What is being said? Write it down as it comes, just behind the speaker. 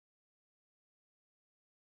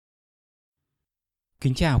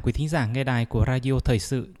Kính chào quý thính giả nghe đài của Radio Thời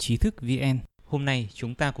sự Trí thức VN. Hôm nay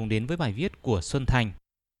chúng ta cùng đến với bài viết của Xuân Thành.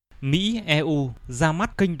 Mỹ-EU ra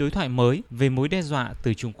mắt kênh đối thoại mới về mối đe dọa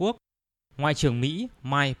từ Trung Quốc. Ngoại trưởng Mỹ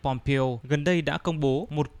Mike Pompeo gần đây đã công bố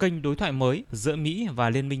một kênh đối thoại mới giữa Mỹ và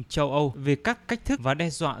Liên minh châu Âu về các cách thức và đe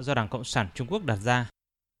dọa do Đảng Cộng sản Trung Quốc đặt ra.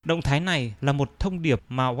 Động thái này là một thông điệp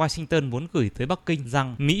mà Washington muốn gửi tới Bắc Kinh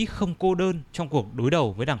rằng Mỹ không cô đơn trong cuộc đối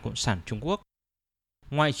đầu với Đảng Cộng sản Trung Quốc.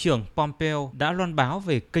 Ngoại trưởng Pompeo đã loan báo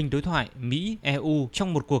về kênh đối thoại Mỹ-EU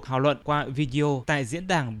trong một cuộc thảo luận qua video tại diễn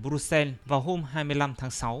đàn Bruxelles vào hôm 25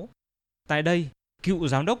 tháng 6. Tại đây, cựu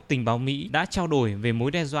giám đốc tình báo Mỹ đã trao đổi về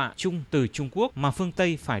mối đe dọa chung từ Trung Quốc mà phương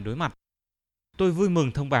Tây phải đối mặt. Tôi vui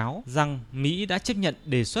mừng thông báo rằng Mỹ đã chấp nhận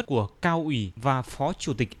đề xuất của Cao ủy và Phó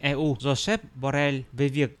Chủ tịch EU Joseph Borrell về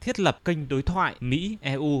việc thiết lập kênh đối thoại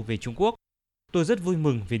Mỹ-EU về Trung Quốc. Tôi rất vui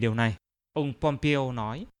mừng về điều này, ông Pompeo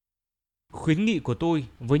nói. Khuyến nghị của tôi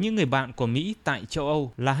với những người bạn của Mỹ tại châu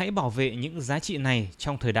Âu là hãy bảo vệ những giá trị này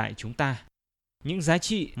trong thời đại chúng ta. Những giá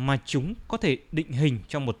trị mà chúng có thể định hình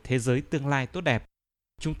trong một thế giới tương lai tốt đẹp.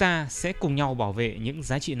 Chúng ta sẽ cùng nhau bảo vệ những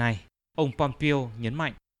giá trị này, ông Pompeo nhấn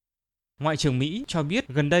mạnh. Ngoại trưởng Mỹ cho biết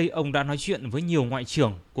gần đây ông đã nói chuyện với nhiều ngoại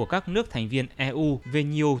trưởng của các nước thành viên EU về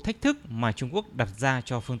nhiều thách thức mà Trung Quốc đặt ra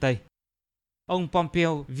cho phương Tây. Ông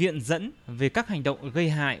Pompeo viện dẫn về các hành động gây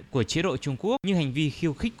hại của chế độ Trung Quốc như hành vi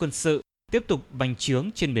khiêu khích quân sự, tiếp tục bành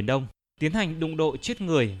trướng trên Biển Đông, tiến hành đụng độ chết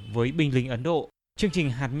người với binh lính Ấn Độ, chương trình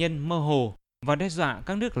hạt nhân mơ hồ và đe dọa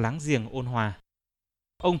các nước láng giềng ôn hòa.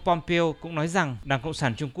 Ông Pompeo cũng nói rằng Đảng Cộng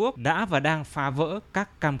sản Trung Quốc đã và đang phá vỡ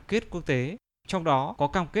các cam kết quốc tế, trong đó có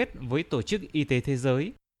cam kết với Tổ chức Y tế Thế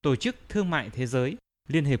giới, Tổ chức Thương mại Thế giới,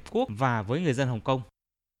 Liên Hiệp Quốc và với người dân Hồng Kông.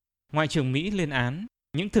 Ngoại trưởng Mỹ lên án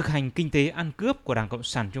những thực hành kinh tế ăn cướp của Đảng Cộng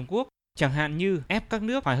sản Trung Quốc, chẳng hạn như ép các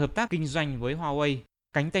nước phải hợp tác kinh doanh với Huawei,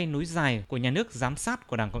 cánh tay nối dài của nhà nước giám sát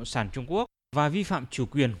của Đảng Cộng sản Trung Quốc và vi phạm chủ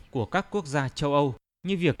quyền của các quốc gia châu Âu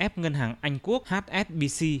như việc ép ngân hàng Anh Quốc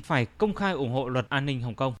HSBC phải công khai ủng hộ luật an ninh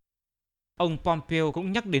Hồng Kông. Ông Pompeo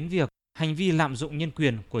cũng nhắc đến việc hành vi lạm dụng nhân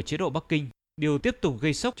quyền của chế độ Bắc Kinh, điều tiếp tục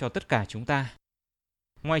gây sốc cho tất cả chúng ta.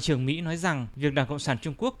 Ngoại trưởng Mỹ nói rằng việc Đảng Cộng sản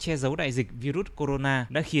Trung Quốc che giấu đại dịch virus corona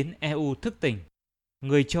đã khiến EU thức tỉnh.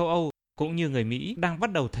 Người châu Âu cũng như người Mỹ đang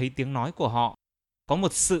bắt đầu thấy tiếng nói của họ. Có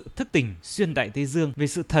một sự thức tỉnh xuyên Đại Tây Dương về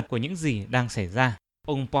sự thật của những gì đang xảy ra,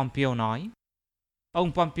 ông Pompeo nói.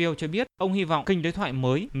 Ông Pompeo cho biết ông hy vọng kênh đối thoại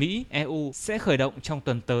mới Mỹ-EU sẽ khởi động trong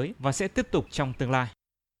tuần tới và sẽ tiếp tục trong tương lai.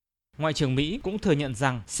 Ngoại trưởng Mỹ cũng thừa nhận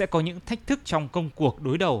rằng sẽ có những thách thức trong công cuộc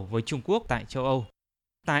đối đầu với Trung Quốc tại châu Âu.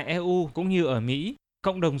 Tại EU cũng như ở Mỹ,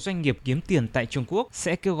 cộng đồng doanh nghiệp kiếm tiền tại Trung Quốc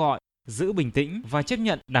sẽ kêu gọi giữ bình tĩnh và chấp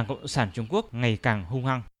nhận Đảng Cộng sản Trung Quốc ngày càng hung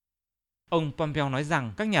hăng. Ông Pompeo nói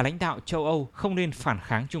rằng các nhà lãnh đạo châu Âu không nên phản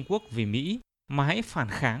kháng Trung Quốc vì Mỹ, mà hãy phản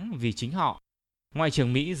kháng vì chính họ. Ngoại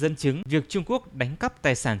trưởng Mỹ dẫn chứng việc Trung Quốc đánh cắp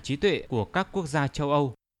tài sản trí tuệ của các quốc gia châu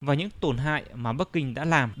Âu và những tổn hại mà Bắc Kinh đã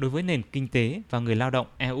làm đối với nền kinh tế và người lao động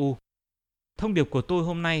EU. Thông điệp của tôi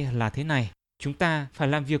hôm nay là thế này, chúng ta phải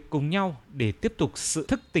làm việc cùng nhau để tiếp tục sự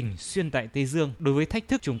thức tỉnh xuyên Đại Tây Dương đối với thách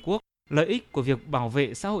thức Trung Quốc. Lợi ích của việc bảo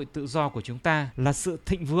vệ xã hội tự do của chúng ta là sự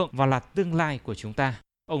thịnh vượng và là tương lai của chúng ta,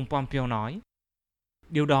 ông Pompeo nói.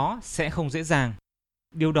 Điều đó sẽ không dễ dàng.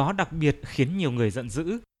 Điều đó đặc biệt khiến nhiều người giận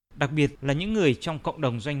dữ, đặc biệt là những người trong cộng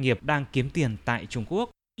đồng doanh nghiệp đang kiếm tiền tại Trung Quốc,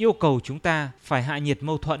 yêu cầu chúng ta phải hạ nhiệt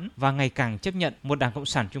mâu thuẫn và ngày càng chấp nhận một Đảng Cộng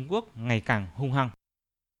sản Trung Quốc ngày càng hung hăng.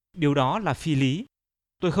 Điều đó là phi lý.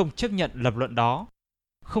 Tôi không chấp nhận lập luận đó.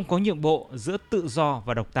 Không có nhượng bộ giữa tự do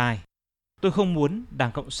và độc tài. Tôi không muốn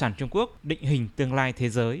Đảng Cộng sản Trung Quốc định hình tương lai thế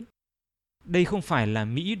giới. Đây không phải là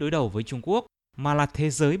Mỹ đối đầu với Trung Quốc, mà là thế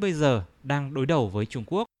giới bây giờ đang đối đầu với Trung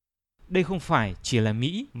Quốc. Đây không phải chỉ là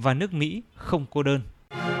Mỹ và nước Mỹ không cô đơn.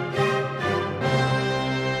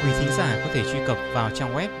 Quý thính giả có thể truy cập vào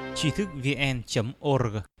trang web tri thức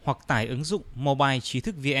vn.org hoặc tải ứng dụng mobile Trí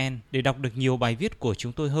thức VN để đọc được nhiều bài viết của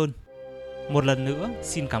chúng tôi hơn. Một lần nữa,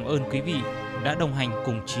 xin cảm ơn quý vị đã đồng hành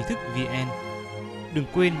cùng Trí thức VN. Đừng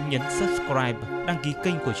quên nhấn subscribe, đăng ký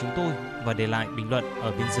kênh của chúng tôi và để lại bình luận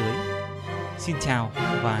ở bên dưới. Xin chào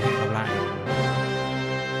và hẹn gặp lại.